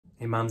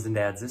Hey moms and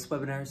dads, this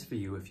webinar is for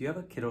you if you have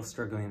a kiddo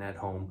struggling at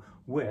home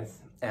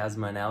with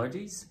asthma and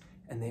allergies,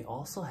 and they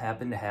also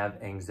happen to have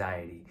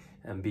anxiety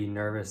and be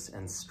nervous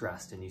and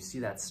stressed, and you see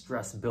that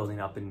stress building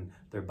up in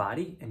their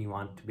body and you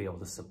want to be able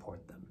to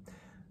support them.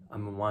 I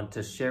want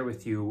to share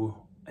with you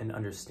an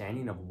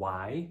understanding of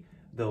why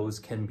those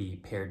can be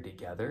paired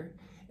together,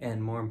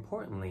 and more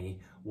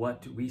importantly,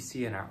 what we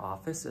see in our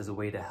office as a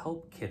way to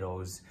help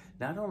kiddos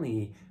not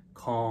only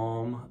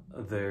calm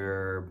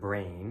their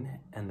brain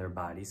and their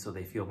body so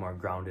they feel more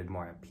grounded,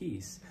 more at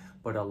peace,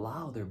 but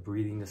allow their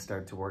breathing to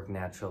start to work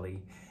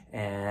naturally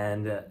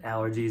and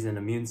allergies and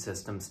immune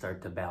systems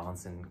start to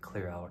balance and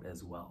clear out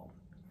as well.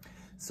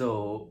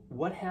 So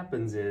what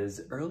happens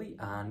is early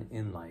on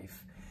in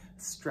life,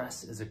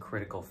 stress is a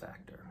critical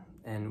factor.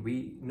 And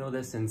we know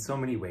this in so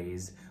many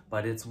ways,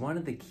 but it's one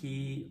of the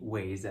key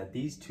ways that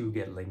these two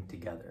get linked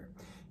together.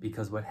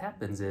 Because what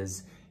happens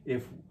is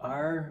if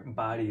our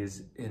body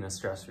is in a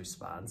stress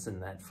response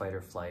and that fight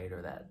or flight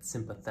or that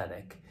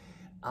sympathetic,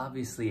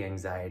 obviously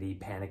anxiety,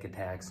 panic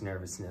attacks,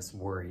 nervousness,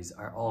 worries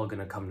are all going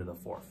to come to the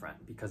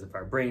forefront. Because if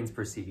our brain's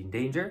perceiving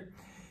danger,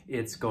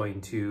 it's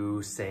going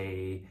to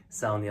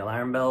sound the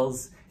alarm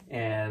bells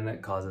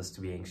and cause us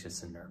to be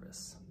anxious and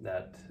nervous.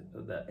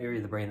 The area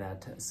of the brain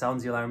that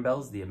sounds the alarm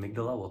bells, the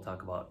amygdala, we'll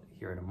talk about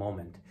here in a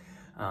moment.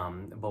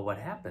 But what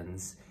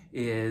happens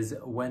is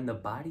when the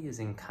body is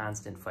in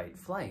constant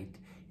fight-flight,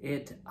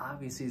 it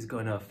obviously is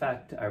going to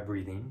affect our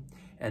breathing.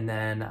 And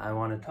then I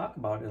want to talk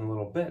about in a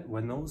little bit,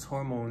 when those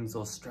hormones,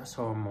 those stress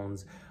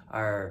hormones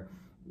are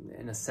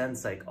in a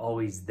sense like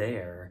always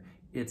there,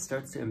 it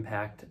starts to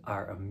impact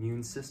our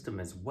immune system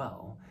as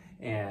well.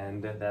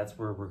 And that's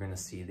where we're going to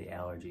see the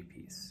allergy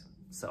piece.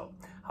 So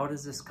how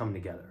does this come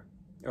together?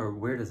 Or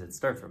where does it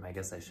start from, I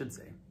guess I should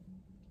say.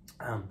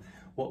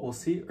 What we'll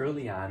see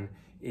early on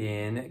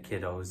in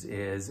kiddos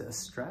is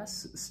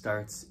stress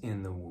starts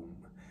in the womb.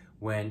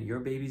 When your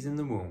baby's in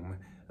the womb,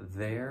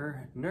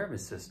 their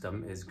nervous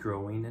system is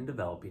growing and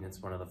developing. It's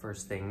one of the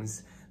first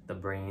things, the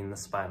brain, the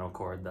spinal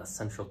cord, the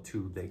central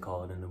tube, they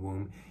call it in the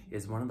womb,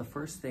 is one of the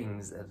first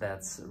things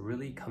that's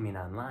really coming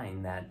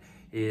online that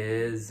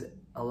is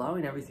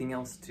allowing everything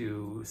else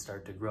to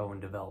start to grow and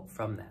develop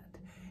from that.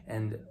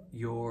 And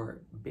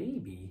your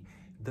baby,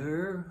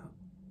 their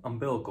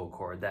umbilical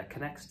cord that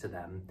connects to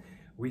them,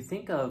 we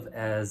think of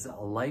as a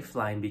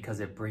lifeline because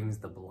it brings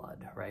the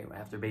blood, right?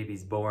 After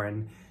baby's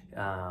born,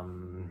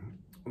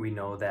 we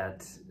know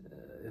that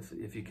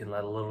if you can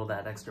let a little of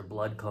that extra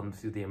blood come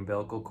through the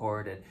umbilical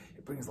cord, it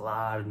brings a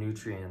lot of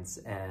nutrients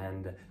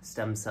and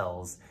stem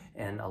cells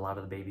and a lot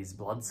of the baby's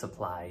blood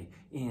supply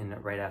in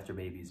right after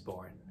baby's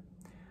born.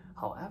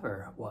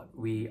 However, what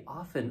we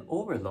often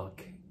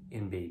overlook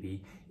in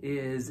baby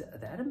is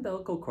that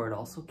umbilical cord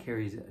also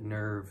carries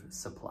nerve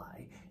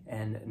supply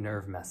and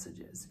nerve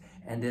messages.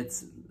 And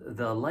it's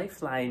the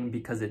lifeline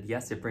because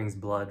it brings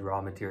blood,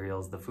 raw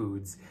materials, the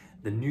foods,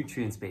 the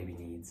nutrients baby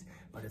needs,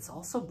 but it's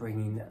also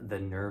bringing the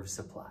nerve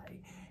supply.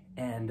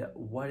 And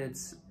what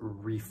it's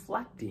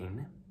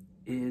reflecting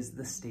is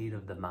the state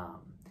of the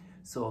mom.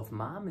 So if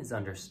mom is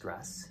under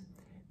stress,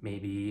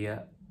 maybe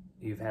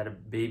you've had a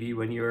baby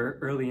when you're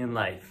early in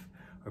life,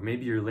 or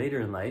maybe you're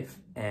later in life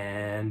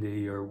and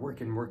you're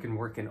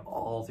working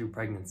all through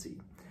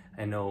pregnancy.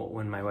 I know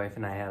when my wife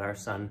and I had our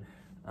son,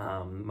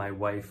 my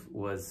wife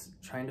was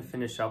trying to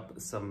finish up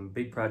some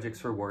big projects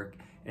for work,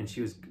 and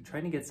she was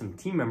trying to get some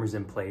team members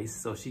in place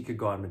so she could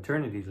go on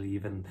maternity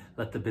leave and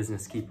let the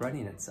business keep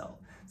running itself.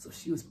 So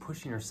she was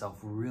pushing herself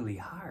really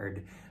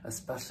hard,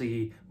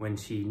 especially when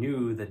she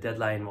knew the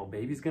deadline, well,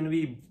 baby's gonna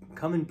be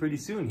coming pretty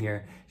soon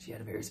here. She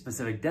had a very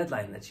specific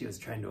deadline that she was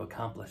trying to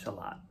accomplish a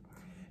lot.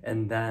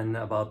 And then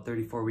about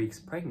 34 weeks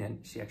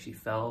pregnant, she actually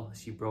fell,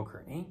 she broke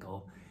her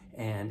ankle,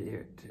 and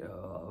it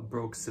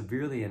broke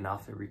severely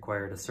enough it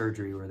required a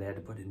surgery where they had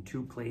to put in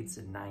 2 plates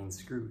and 9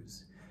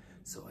 screws.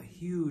 So a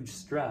huge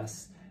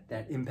stress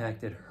that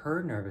impacted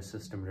her nervous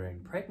system during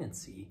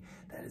pregnancy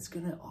that is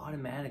gonna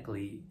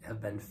automatically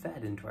have been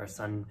fed into our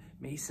son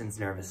Mason's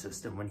nervous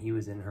system when he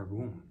was in her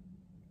womb.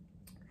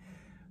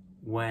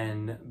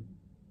 When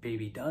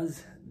baby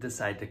does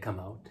decide to come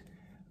out,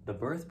 the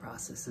birth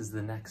process is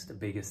the next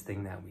biggest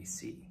thing that we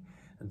see.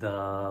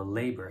 The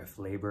labor, if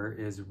labor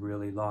is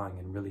really long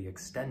and really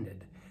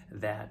extended,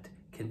 that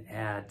can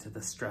add to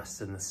the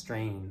stress and the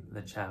strain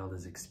the child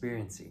is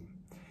experiencing.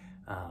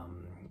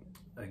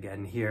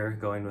 Again, here,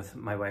 going with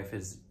my wife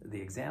as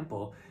the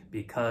example,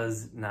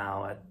 because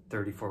now at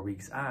 34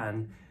 weeks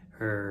on,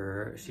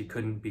 she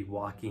couldn't be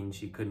walking,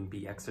 she couldn't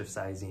be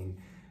exercising,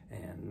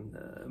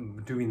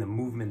 and doing the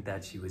movement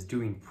that she was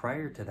doing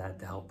prior to that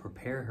to help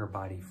prepare her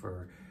body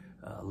for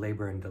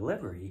labor and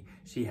delivery.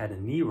 She had a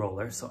knee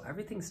roller, so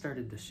everything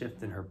started to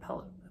shift in her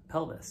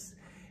pelvis.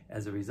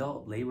 As a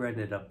result, labor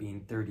ended up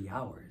being 30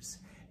 hours.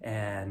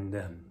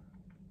 And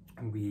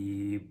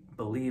we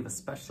believe,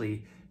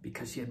 especially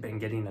because she had been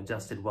getting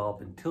adjusted well up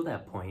until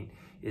that point,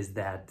 is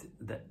that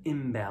the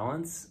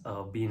imbalance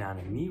of being on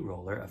a knee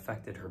roller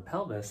affected her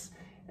pelvis.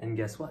 And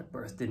guess what?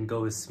 Birth didn't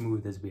go as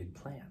smooth as we had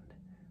planned.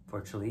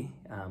 Fortunately,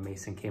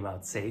 Mason came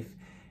out safe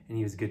and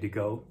he was good to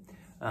go.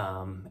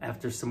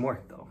 after some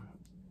work though.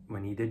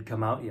 When he did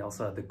come out, he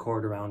also had the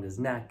cord around his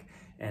neck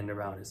and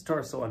around his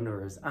torso,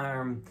 under his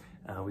arm.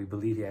 We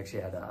believe he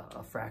actually had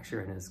a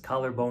fracture in his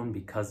collarbone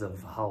because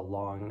of how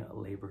long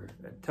labor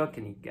it took,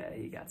 and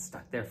he got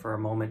stuck there for a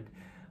moment.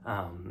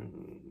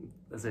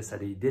 As I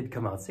said, he did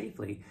come out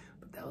safely,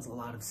 but that was a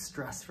lot of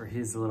stress for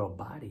his little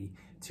body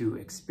to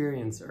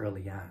experience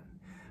early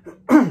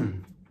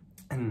on.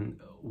 And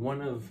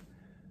one of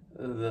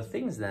the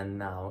things then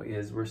now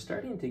is we're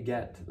starting to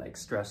get like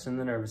stress in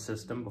the nervous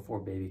system before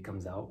baby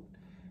comes out,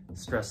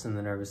 stress in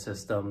the nervous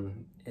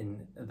system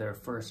in their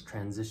first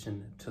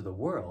transition to the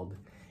world.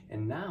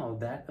 And now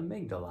that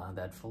amygdala,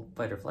 that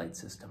fight or flight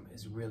system,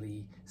 is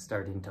really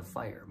starting to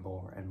fire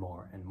more and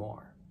more and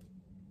more.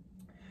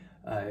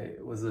 I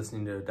was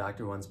listening to a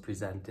doctor once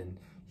present, and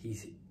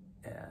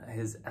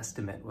his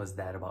estimate was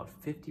that about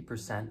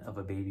 50% of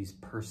a baby's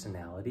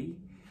personality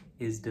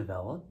is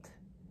developed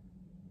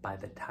by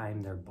the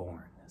time they're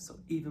born. So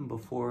even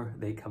before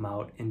they come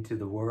out into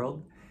the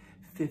world,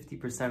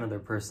 50% of their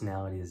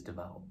personality is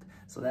developed.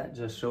 So that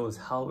just shows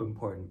how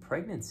important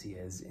pregnancy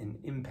is in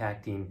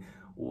impacting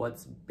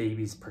what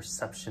baby's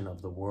perception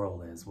of the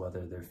world is,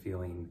 whether they're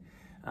feeling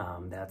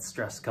that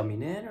stress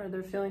coming in or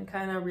they're feeling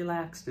kind of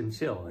relaxed and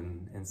chill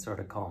and sort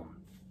of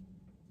calm.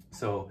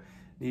 So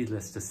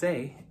needless to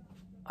say,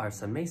 our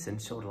son Mason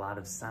showed a lot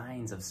of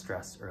signs of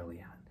stress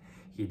early on.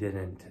 He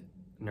didn't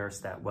nurse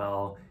that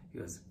well. He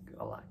was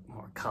a lot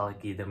more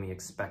colicky than we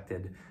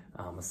expected.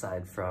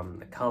 Aside from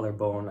the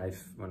collarbone,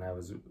 when I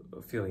was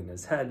feeling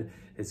his head,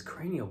 his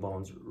cranial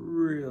bones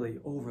really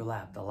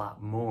overlapped a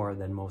lot more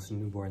than most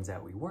newborns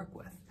that we work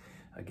with.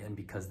 Again,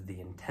 because of the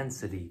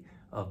intensity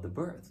of the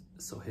birth.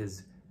 So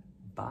his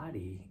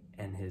body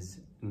and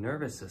his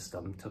nervous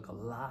system took a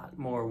lot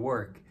more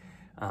work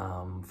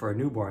for a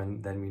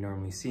newborn than we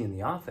normally see in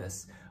the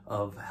office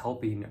of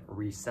helping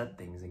reset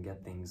things and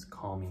get things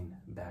calming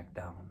back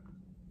down.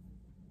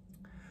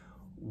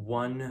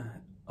 One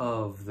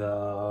of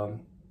the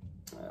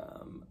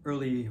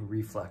early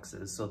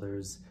reflexes, so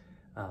there's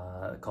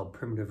called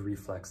primitive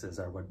reflexes,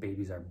 are what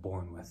babies are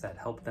born with that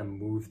help them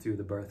move through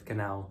the birth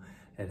canal.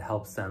 It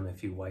helps them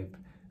if you wipe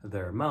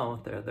their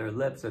mouth or their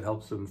lips, it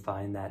helps them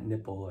find that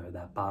nipple or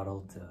that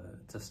bottle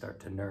to start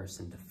to nurse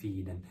and to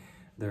feed. And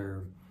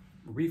their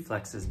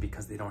reflexes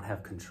because they don't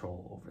have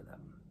control over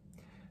them.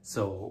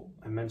 So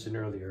I mentioned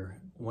earlier,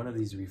 one of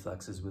these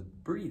reflexes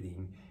with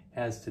breathing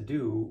has to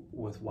do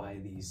with why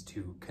these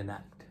two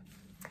connect.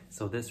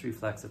 So this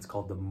reflex, it's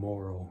called the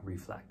Moro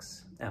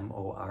reflex,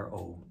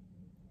 M-O-R-O.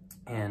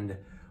 And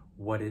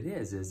what it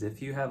is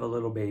if you have a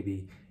little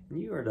baby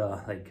and you were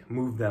to like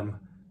move them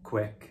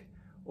quick,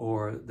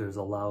 or there's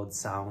a loud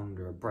sound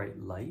or a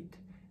bright light,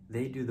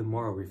 they do the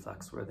Moro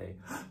reflex where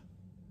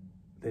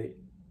they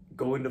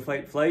go into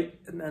fight flight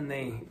and then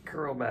they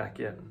curl back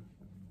in.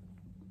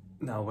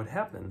 Now what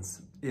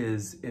happens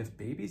is if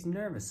baby's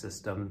nervous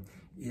system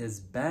is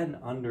been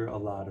under a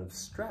lot of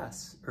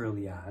stress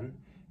early on,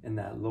 and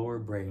that lower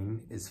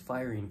brain is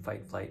firing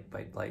fight, flight,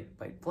 fight, flight,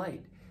 fight,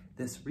 flight,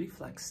 this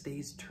reflex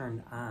stays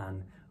turned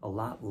on a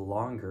lot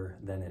longer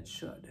than it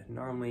should.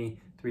 Normally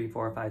 3,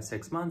 4, 5,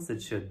 6 months,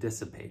 it should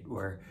dissipate,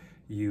 where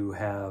you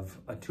have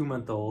a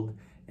 2-month-old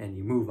and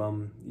you move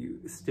them, you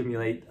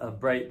stimulate a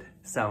bright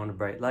sound, a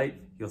bright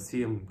light, you'll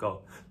see them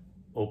go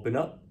open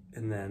up,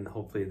 and then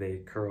hopefully they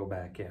curl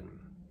back in.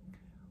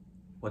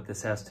 What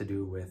this has to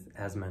do with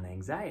asthma and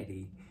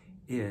anxiety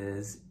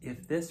is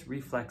if this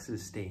reflex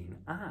is staying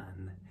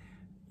on,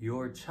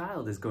 your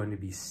child is going to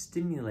be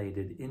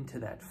stimulated into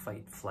that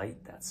fight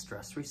flight, that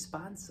stress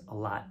response, a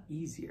lot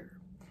easier.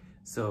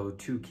 So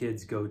 2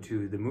 kids go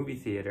to the movie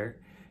theater,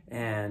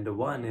 and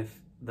one,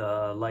 if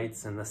the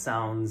lights and the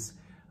sounds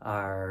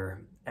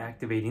are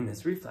activating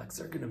this reflex,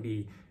 are going to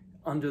be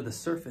under the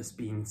surface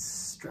being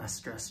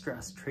stressed,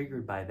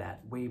 triggered by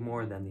that way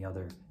more than the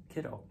other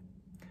kiddo.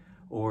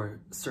 Or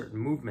certain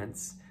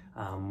movements.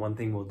 One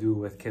thing we'll do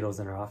with kiddos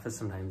in our office,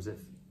 sometimes if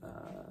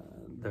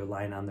they're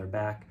lying on their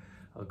back,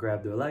 I'll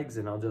grab their legs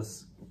and I'll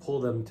just pull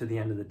them to the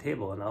end of the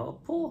table, and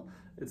I'll pull.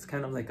 It's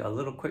kind of like a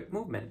little quick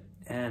movement.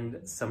 And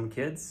some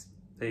kids,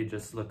 they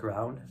just look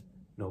around,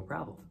 no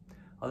problem.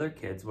 Other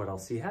kids, what I'll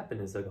see happen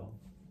is they'll go,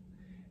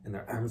 and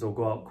their arms will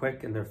go out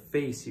quick, and their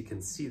face, you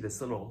can see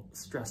this little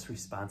stress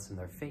response in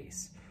their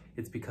face.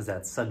 It's because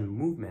that sudden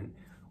movement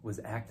was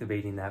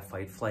activating that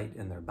fight flight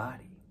in their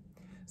body.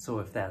 So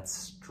if that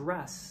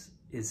stress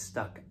is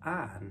stuck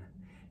on,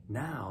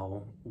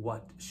 now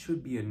what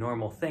should be a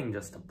normal thing,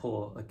 just to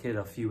pull a kid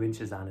a few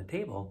inches on a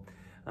table,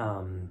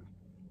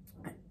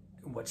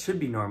 what should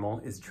be normal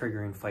is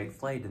triggering fight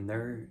flight in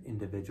their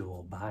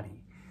individual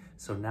body.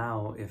 So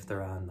now if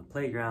they're on the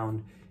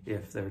playground,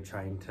 if they're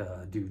trying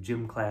to do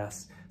gym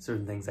class,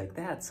 certain things like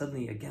that,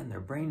 suddenly again their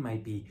brain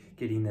might be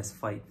getting this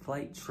fight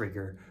flight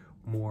trigger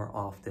more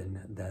often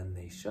than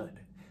they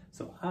should.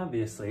 So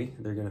obviously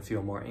they're going to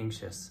feel more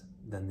anxious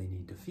than they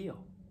need to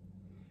feel.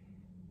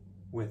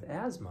 With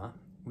asthma,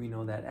 we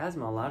know that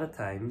asthma, a lot of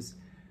times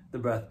the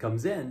breath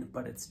comes in,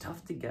 but it's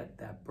tough to get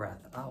that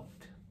breath out.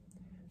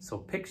 So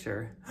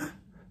picture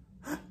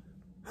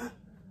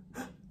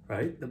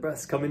right? The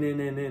breath's coming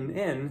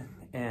in,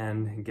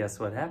 and guess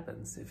what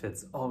happens? If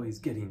it's always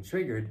getting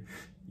triggered,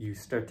 you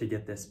start to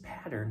get this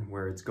pattern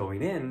where it's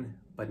going in,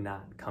 but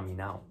not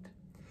coming out.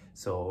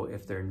 So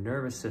if their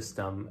nervous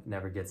system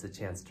never gets a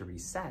chance to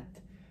reset,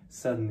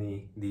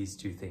 suddenly these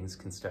two things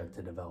can start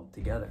to develop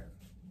together.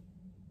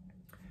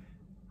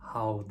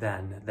 How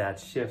then that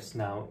shifts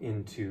now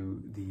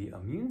into the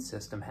immune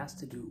system has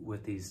to do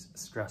with these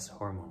stress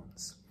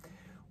hormones.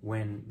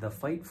 When the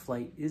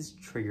fight-flight is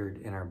triggered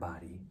in our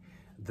body,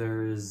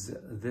 there's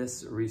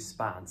this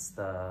response,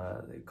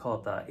 they call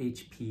it the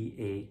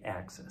HPA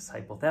axis,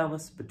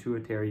 hypothalamus,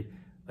 pituitary,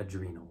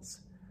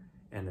 adrenals.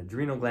 And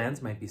adrenal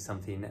glands might be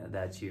something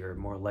that you're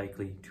more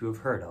likely to have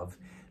heard of.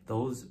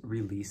 Those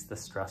release the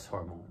stress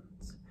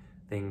hormones,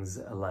 things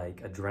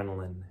like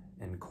adrenaline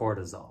and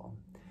cortisol.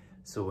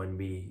 So when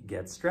we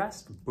get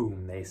stressed,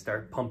 boom, they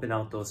start pumping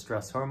out those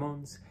stress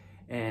hormones,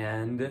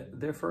 and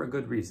they're for a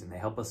good reason. They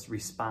help us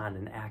respond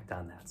and act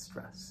on that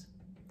stress.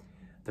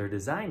 They're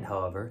designed,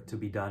 however, to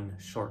be done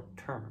short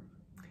term.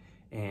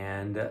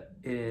 And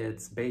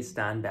it's based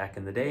on, back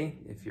in the day,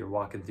 if you're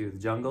walking through the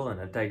jungle and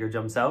a tiger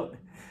jumps out,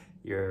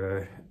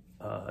 your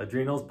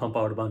adrenals pump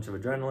out a bunch of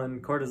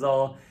adrenaline,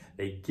 cortisol.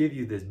 They give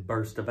you this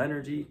burst of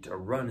energy to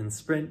run and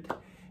sprint.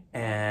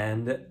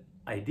 And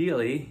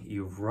ideally,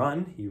 you've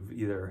run, you've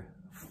either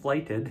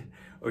flighted,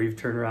 or you've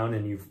turned around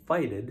and you've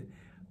fighted,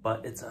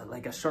 but it's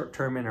like a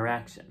short-term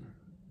interaction.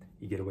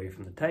 You get away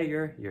from the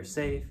tiger, you're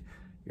safe,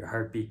 your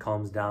heartbeat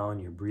calms down,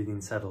 your breathing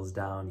settles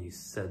down, you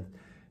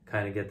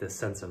kind of get this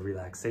sense of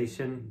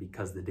relaxation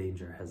because the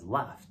danger has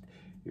left.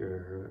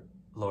 Your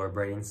lower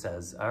brain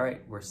says, all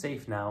right, we're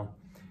safe now.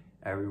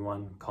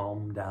 Everyone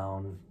calm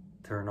down,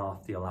 turn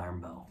off the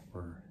alarm bell,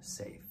 we're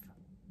safe.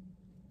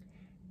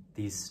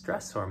 These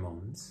stress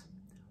hormones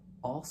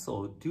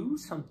also do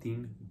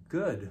something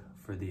good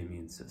for the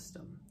immune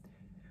system.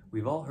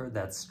 We've all heard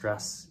that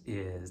stress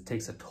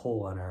takes a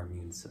toll on our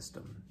immune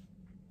system.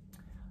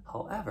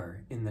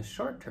 However, in the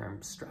short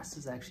term, stress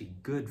is actually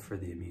good for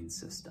the immune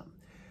system.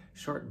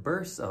 Short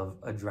bursts of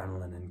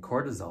adrenaline and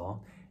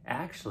cortisol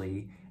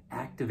actually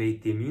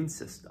activate the immune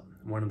system.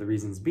 One of the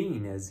reasons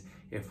being is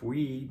if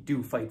we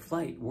do fight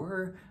flight,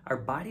 our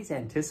body's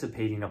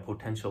anticipating a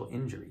potential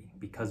injury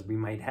because we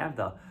might have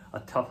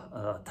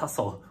a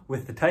tussle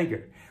with the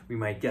tiger. We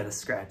might get a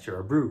scratch or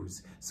a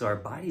bruise. So our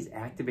body's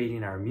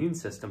activating our immune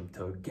system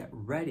to get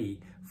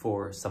ready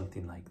for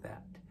something like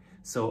that.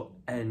 So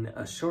in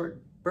a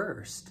short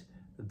burst,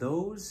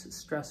 those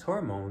stress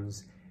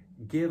hormones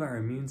give our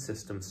immune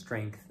system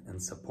strength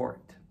and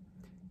support.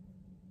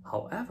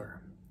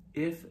 However,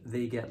 if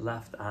they get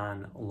left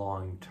on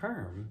long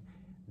term,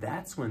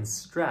 that's when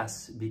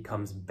stress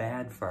becomes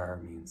bad for our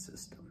immune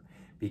system.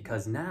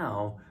 Because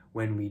now,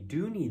 when we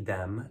do need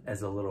them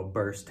as a little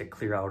burst to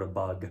clear out a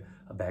bug,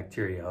 a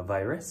bacteria, a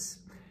virus,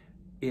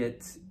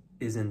 it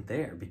isn't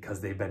there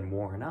because they've been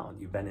worn out.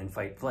 You've been in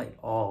fight flight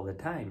all the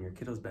time. Your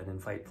kiddo's been in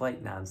fight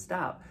flight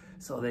nonstop.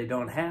 So they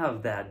don't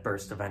have that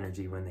burst of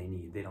energy when they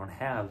need. They don't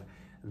have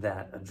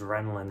that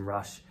adrenaline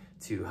rush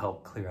to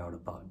help clear out a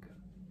bug.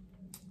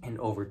 And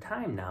over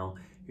time now,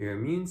 your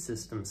immune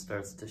system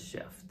starts to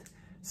shift.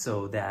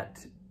 So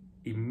that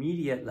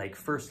immediate, like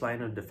first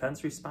line of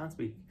defense response,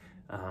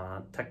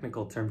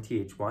 technical term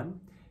Th1,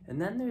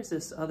 and then there's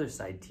this other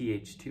side,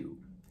 Th2.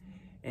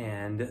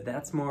 And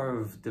that's more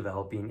of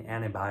developing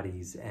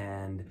antibodies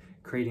and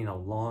creating a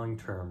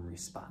long-term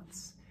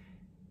response.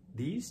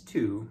 These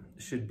two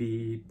should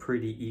be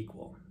pretty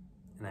equal.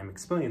 And I'm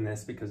explaining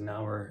this because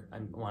now I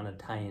want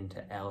to tie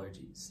into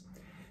allergies.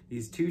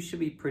 These two should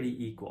be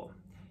pretty equal.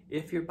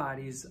 If your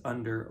body's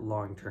under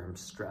long-term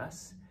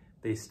stress,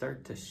 they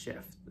start to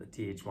shift. The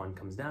Th1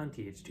 comes down,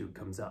 Th2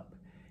 comes up.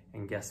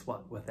 And guess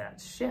what? With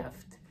that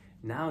shift,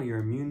 now your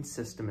immune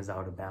system is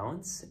out of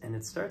balance and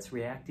it starts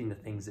reacting to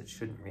things it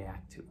shouldn't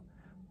react to.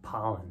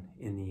 Pollen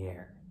in the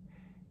air,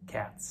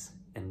 cats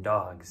and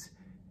dogs,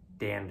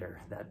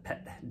 dander, that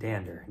pet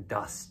dander,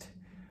 dust,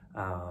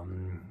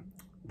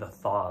 the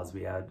thaws.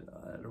 We had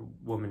a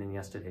woman in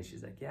yesterday,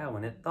 she's like, yeah,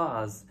 when it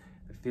thaws,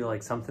 I feel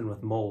like something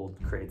with mold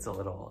creates a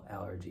little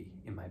allergy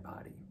in my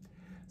body.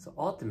 So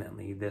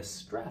ultimately, this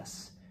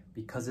stress,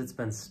 because it's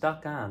been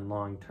stuck on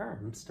long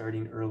term,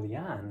 starting early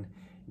on,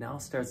 now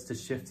starts to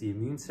shift the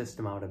immune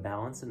system out of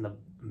balance, and the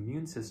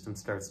immune system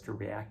starts to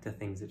react to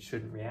things it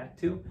shouldn't react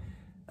to.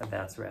 And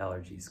that's where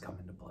allergies come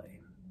into play.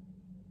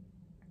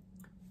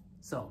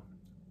 So,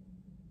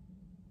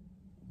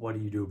 what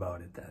do you do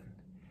about it then?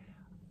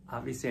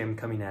 Obviously, I'm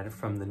coming at it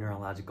from the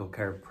neurological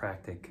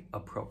chiropractic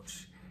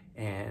approach.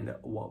 And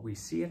what we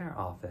see in our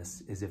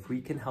office is if we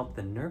can help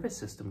the nervous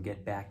system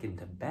get back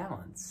into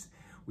balance,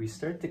 we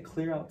start to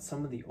clear out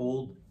some of the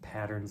old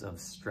patterns of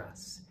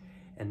stress.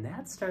 And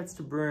that starts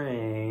to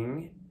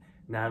bring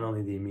not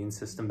only the immune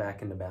system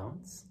back into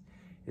balance,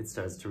 it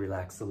starts to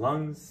relax the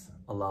lungs,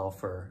 allow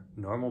for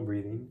normal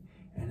breathing,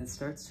 and it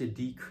starts to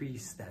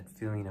decrease that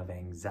feeling of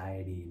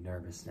anxiety,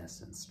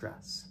 nervousness, and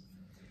stress.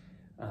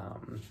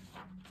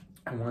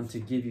 I want to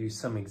give you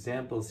some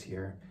examples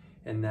here,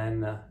 and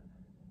then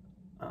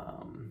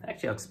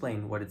actually I'll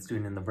explain what it's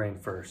doing in the brain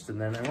first, and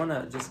then I want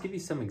to just give you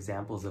some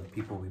examples of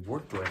people we've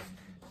worked with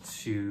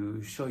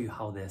to show you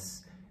how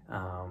this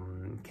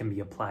can be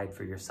applied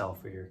for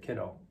yourself or your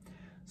kiddo.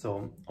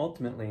 So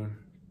ultimately,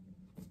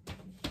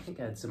 I think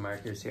I had some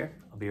markers here.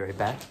 I'll be right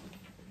back.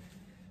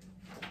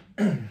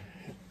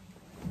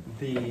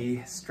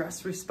 The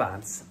stress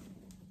response,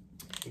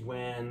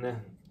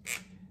 when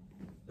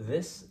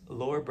this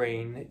lower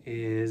brain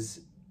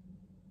is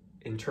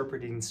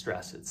interpreting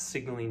stress, it's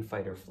signaling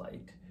fight or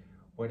flight.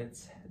 What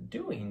it's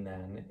doing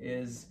then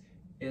is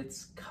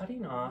it's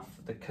cutting off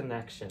the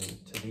connection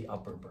to the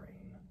upper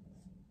brain.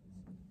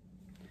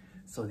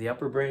 So the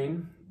upper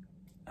brain,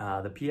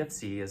 the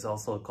PFC, is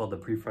also called the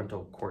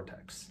prefrontal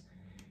cortex.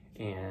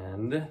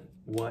 And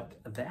what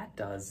that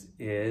does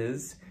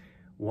is,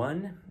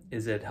 one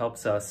is it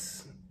helps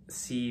us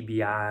see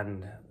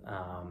beyond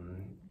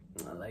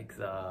like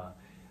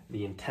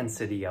the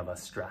intensity of a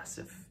stress.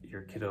 If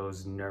your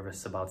kiddo's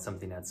nervous about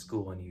something at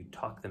school and you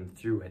talk them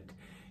through it,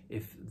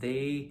 if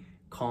they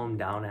calm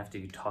down after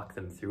you talk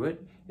them through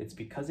it, it's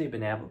because they've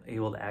been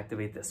able to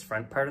activate this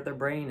front part of their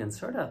brain and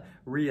sort of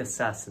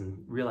reassess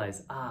and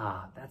realize,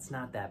 that's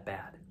not that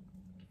bad.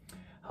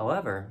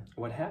 However,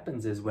 what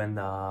happens is when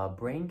the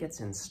brain gets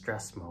in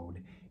stress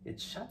mode, it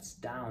shuts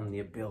down the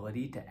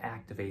ability to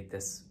activate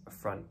this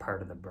front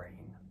part of the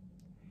brain.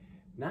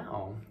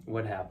 Now,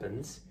 what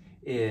happens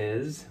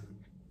is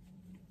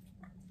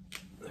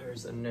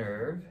there's a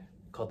nerve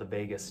called the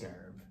vagus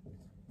nerve.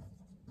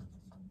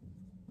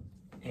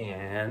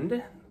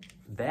 And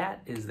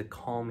that is the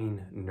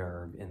calming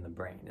nerve in the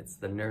brain. It's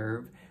the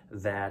nerve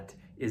that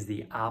is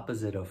the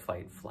opposite of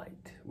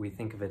fight-flight. We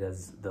think of it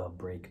as the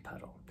brake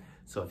pedal.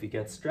 So if you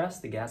get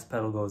stressed, the gas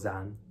pedal goes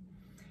on.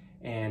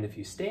 And if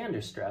you stay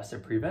under stress,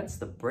 it prevents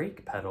the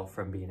brake pedal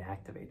from being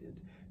activated,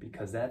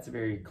 because that's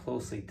very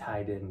closely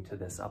tied into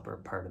this upper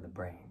part of the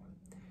brain.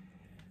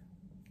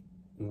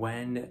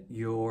 When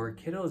your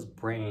kiddo's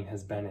brain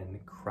has been in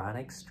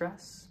chronic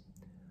stress,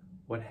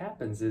 what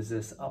happens is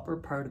this upper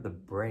part of the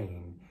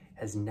brain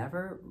has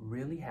never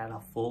really had a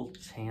full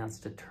chance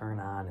to turn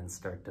on and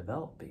start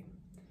developing.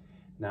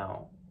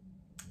 Now,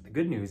 the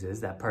good news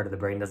is that part of the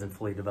brain doesn't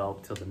fully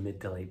develop till the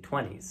mid to late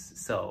 20s.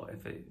 So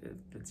if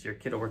it's your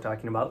kiddo we're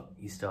talking about,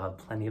 you still have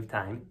plenty of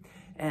time.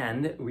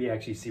 And we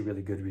actually see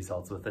really good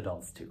results with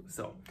adults too.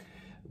 So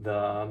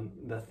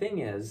the thing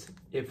is,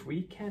 if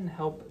we can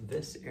help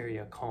this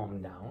area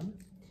calm down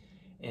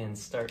and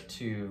start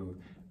to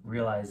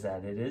realize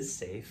that it is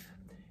safe,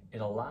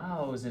 it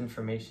allows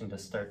information to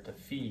start to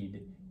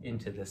feed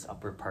into this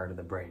upper part of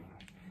the brain.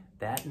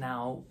 That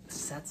now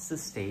sets the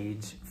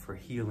stage for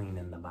healing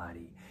in the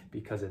body,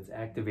 because it's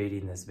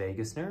activating this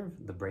vagus nerve,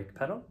 the brake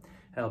pedal,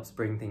 helps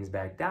bring things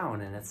back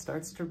down, and it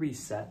starts to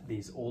reset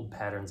these old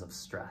patterns of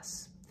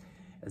stress.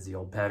 As the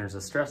old patterns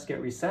of stress get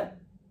reset,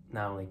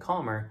 not only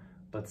calmer,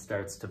 but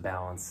starts to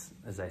balance,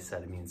 as I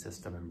said, immune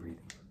system and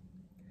breathing.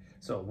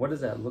 So what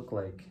does that look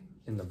like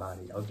in the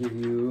body? I'll give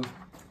you,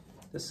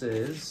 this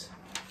is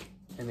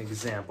an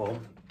example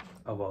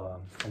of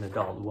an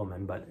adult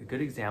woman, but a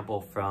good example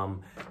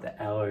from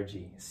the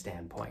allergy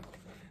standpoint.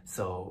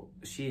 So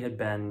she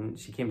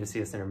came to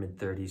see us in her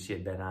mid-30s. She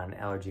had been on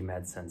allergy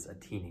meds since a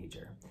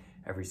teenager.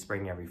 Every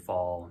spring, every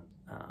fall,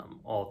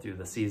 all through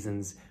the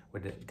seasons,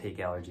 would take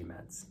allergy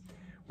meds.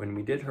 When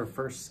we did her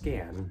first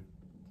scan,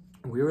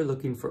 we were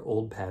looking for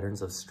old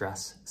patterns of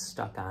stress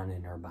stuck on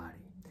in her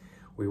body.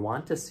 We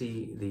want to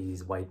see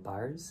these white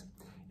bars.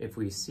 If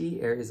we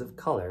see areas of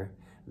color,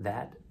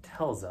 that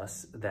tells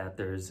us that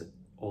there's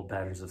old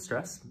patterns of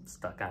stress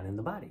stuck on in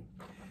the body.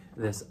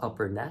 This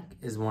upper neck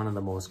is one of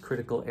the most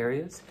critical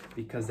areas,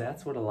 because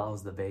that's what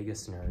allows the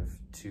vagus nerve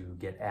to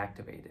get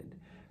activated.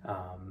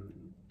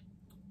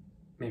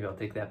 Maybe I'll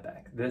take that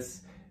back.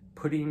 This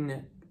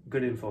putting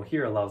good info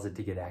here allows it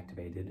to get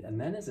activated, and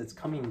then as it's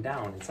coming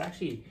down, it's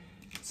actually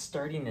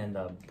starting in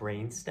the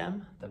brain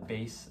stem, the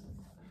base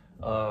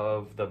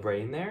of the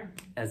brain there,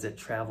 as it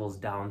travels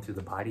down through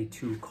the body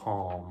to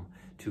calm,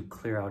 to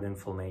clear out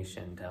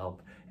inflammation, to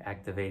help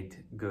activate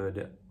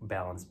good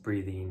balanced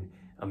breathing.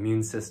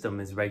 Immune system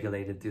is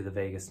regulated through the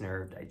vagus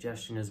nerve,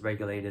 digestion is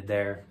regulated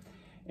there,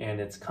 and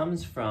it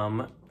comes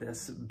from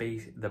this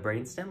base, the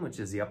brainstem, which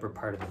is the upper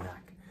part of the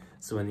neck.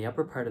 So when the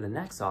upper part of the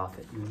neck's off,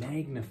 it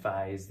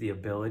magnifies the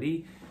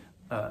ability,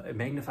 it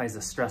magnifies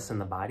the stress in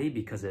the body,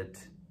 because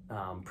it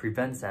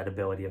prevents that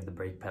ability of the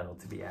brake pedal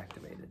to be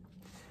activated.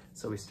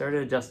 So we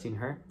started adjusting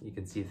her. You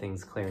can see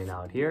things clearing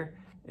out here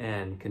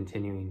and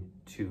continuing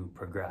to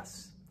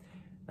progress.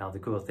 Now the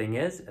cool thing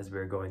is, as we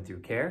were going through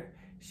care,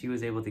 she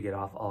was able to get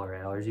off all her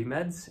allergy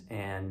meds,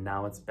 and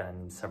now it's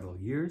been several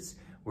years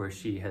where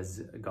she has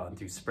gone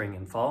through spring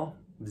and fall,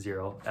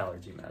 0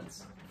 allergy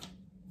meds.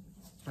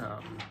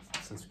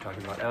 Since we're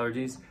talking about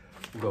allergies,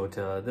 we'll go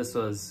to, this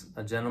was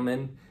a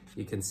gentleman.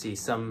 You can see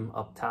some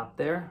up top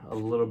there, a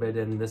little bit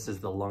in, this is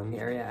the lung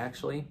area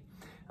actually.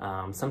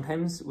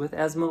 Sometimes with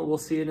asthma, we'll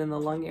see it in the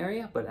lung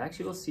area, but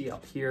actually we'll see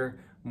up here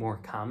more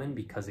common,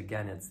 because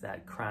again, it's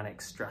that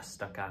chronic stress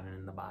stuck on it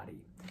in the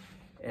body.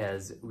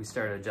 as we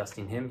started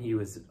adjusting him, he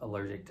was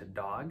allergic to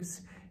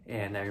dogs.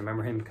 And I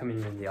remember him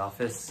coming in the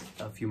office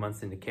a few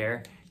months into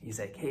care. He's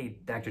like, hey,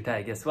 Dr.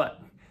 Ty, guess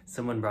what?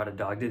 Someone brought a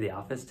dog to the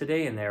office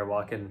today and they were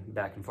walking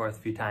back and forth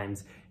a few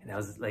times. And I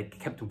was like,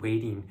 kept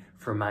waiting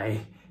for my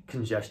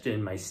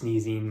congestion, my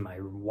sneezing, my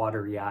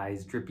watery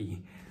eyes,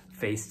 drippy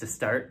face to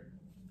start,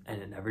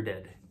 and it never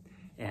did.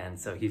 And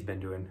so he's been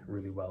doing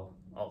really well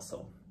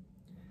also.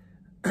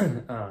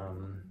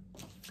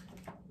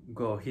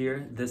 Go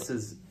here. This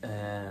is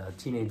a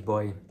teenage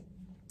boy,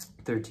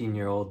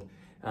 13-year-old.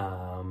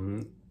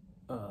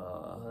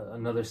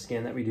 Another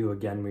scan that we do,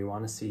 again, we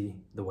want to see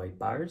the white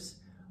bars,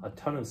 a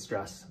ton of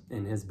stress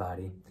in his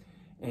body.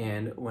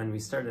 And when we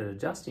started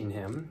adjusting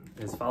him,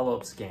 his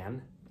follow-up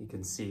scan, you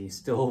can see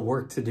still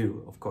work to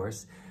do, of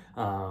course,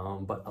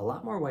 but a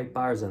lot more white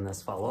bars in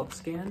this follow-up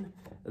scan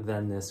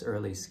than this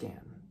early scan.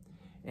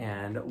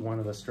 And one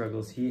of the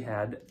struggles he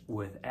had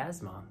with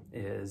asthma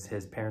is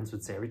his parents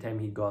would say every time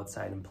he'd go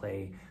outside and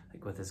play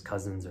like with his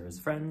cousins or his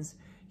friends,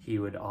 he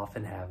would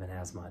often have an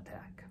asthma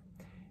attack.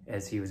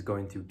 As he was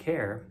going through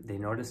care, they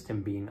noticed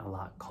him being a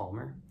lot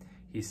calmer.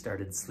 He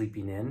started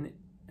sleeping in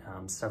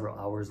several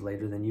hours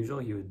later than usual.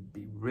 He would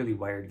be really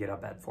wired, get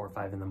up at 4 or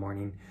 5 in the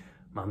morning.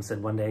 Mom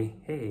said one day,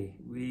 hey,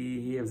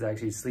 he was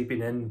actually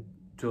sleeping in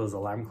till his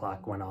alarm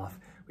clock went off.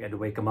 We had to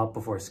wake him up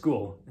before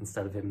school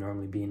instead of him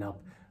normally being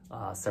up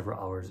several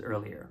hours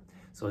earlier.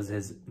 So as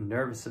his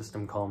nervous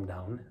system calmed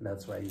down,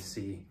 that's why you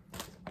see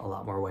a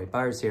lot more white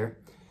bars here.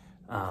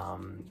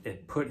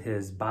 It put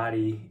his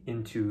body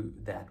into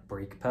that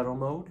brake pedal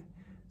mode,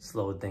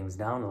 slowed things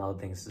down, allowed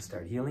things to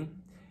start healing.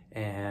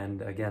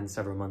 And again,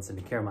 several months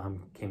into care,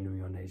 Mom came to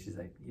me one day, she's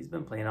like, he's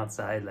been playing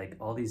outside, like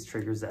all these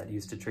triggers that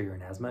used to trigger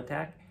an asthma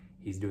attack,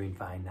 he's doing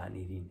fine, not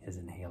needing his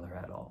inhaler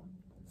at all.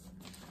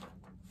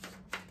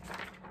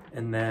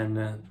 And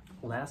then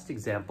last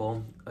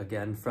example,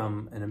 again,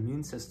 from an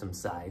immune system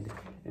side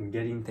and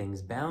getting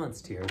things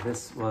balanced here.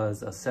 This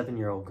was a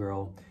 7-year-old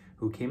girl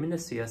who came in to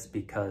see us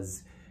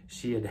because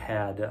she had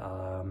had,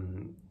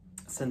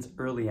 since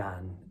early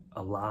on,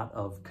 a lot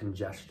of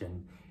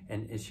congestion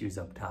and issues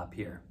up top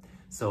here.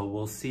 So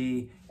we'll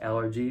see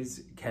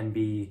allergies can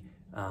be,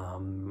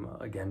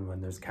 again,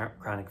 when there's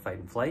chronic fight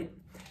and flight.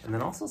 And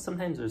then also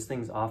sometimes there's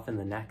things off in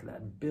the neck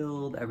that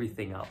build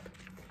everything up.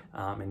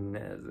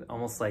 And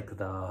almost like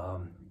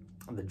the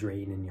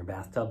drain in your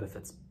bathtub, if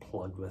it's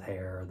plugged with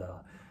hair,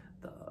 the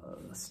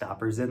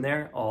stoppers in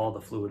there, all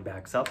the fluid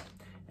backs up.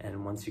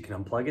 And once you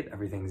can unplug it,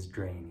 everything's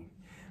draining.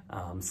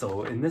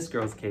 So in this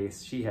girl's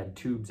case, she had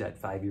tubes at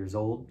 5 years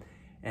old,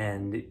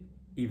 and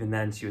even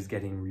then she was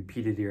getting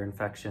repeated ear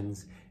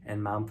infections,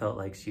 and Mom felt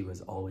like she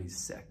was always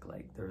sick.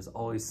 Like there was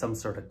always some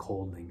sort of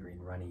cold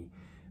lingering, runny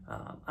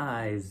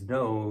eyes,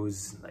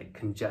 nose, like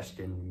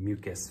congestion,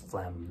 mucus,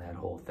 phlegm, that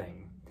whole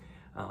thing.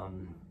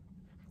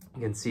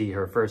 You can see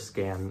her first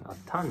scan, a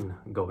ton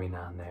going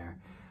on there.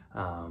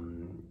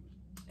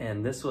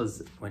 And this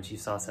was when she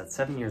saw us at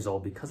 7 years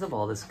old. Because of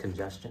all this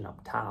congestion up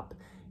top,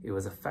 it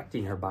was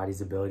affecting her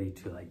body's ability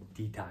to like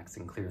detox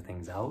and clear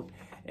things out.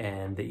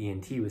 And the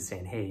ENT was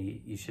saying,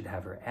 hey, you should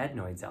have her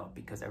adenoids out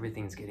because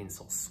everything's getting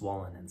so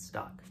swollen and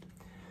stuck.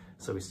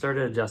 So we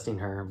started adjusting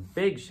her.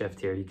 Big shift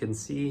here. You can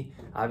see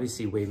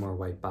obviously way more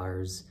white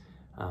bars.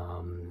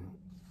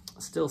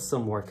 Still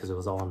some work because it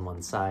was all on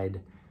one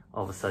side.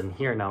 All of a sudden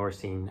here now we're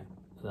seeing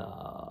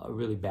a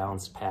really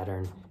balanced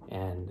pattern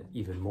and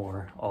even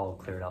more all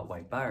cleared out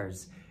white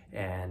bars.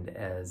 And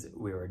as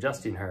we were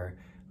adjusting her,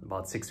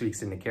 about 6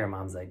 weeks into care,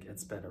 Mom's like,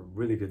 it's been a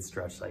really good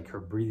stretch. Like her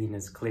breathing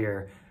is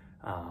clear.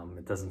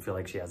 It doesn't feel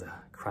like she has a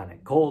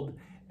chronic cold.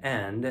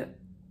 And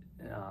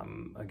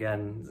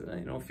again,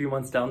 you know, a few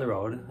months down the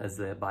road, as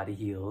the body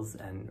heals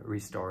and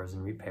restores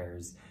and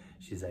repairs,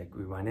 she's like,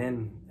 we went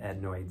in,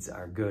 adenoids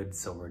are good,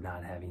 so we're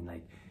not having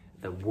like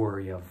the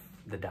worry of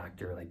the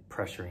doctor like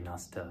pressuring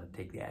us to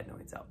take the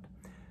adenoids out.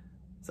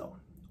 So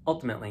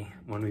ultimately,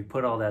 when we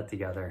put all that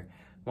together,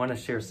 wanted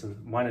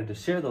to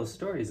share those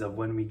stories of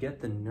when we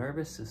get the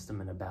nervous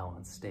system in a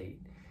balanced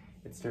state,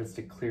 it starts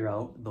to clear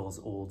out those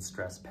old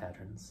stress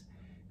patterns,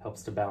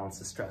 helps to balance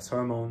the stress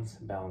hormones,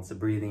 balance the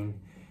breathing,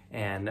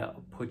 and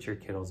put your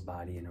kiddo's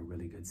body in a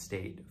really good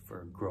state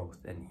for growth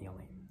and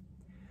healing.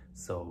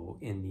 So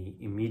in the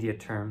immediate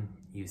term,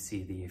 you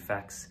see the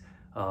effects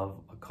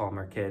of a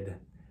calmer kid,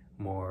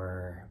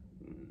 more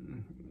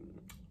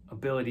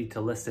ability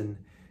to listen,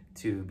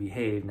 to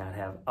behave, not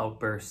have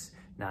outbursts,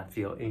 not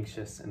feel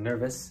anxious and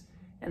nervous.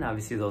 And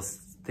obviously those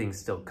things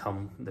still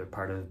come, they're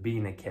part of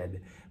being a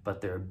kid, but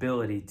their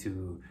ability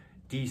to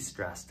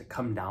de-stress, to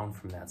come down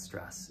from that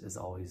stress is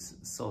always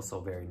so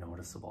very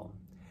noticeable.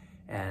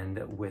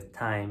 And with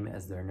time,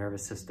 as their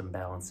nervous system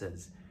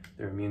balances,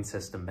 their immune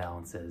system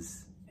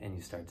balances, and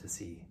you start to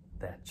see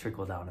that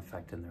trickle-down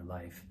effect in their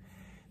life.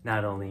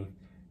 Not only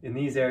in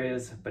these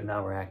areas, but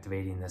now we're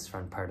activating this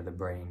front part of the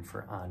brain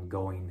for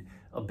ongoing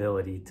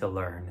ability to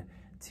learn,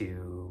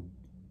 to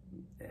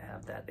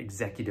have that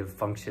executive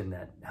function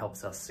that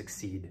helps us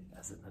succeed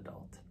as an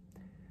adult.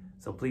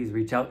 So please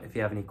reach out if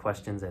you have any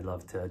questions. I'd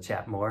love to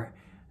chat more.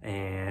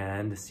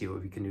 and see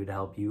what we can do to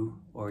help you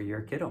or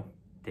your kiddo.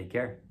 Take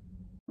care.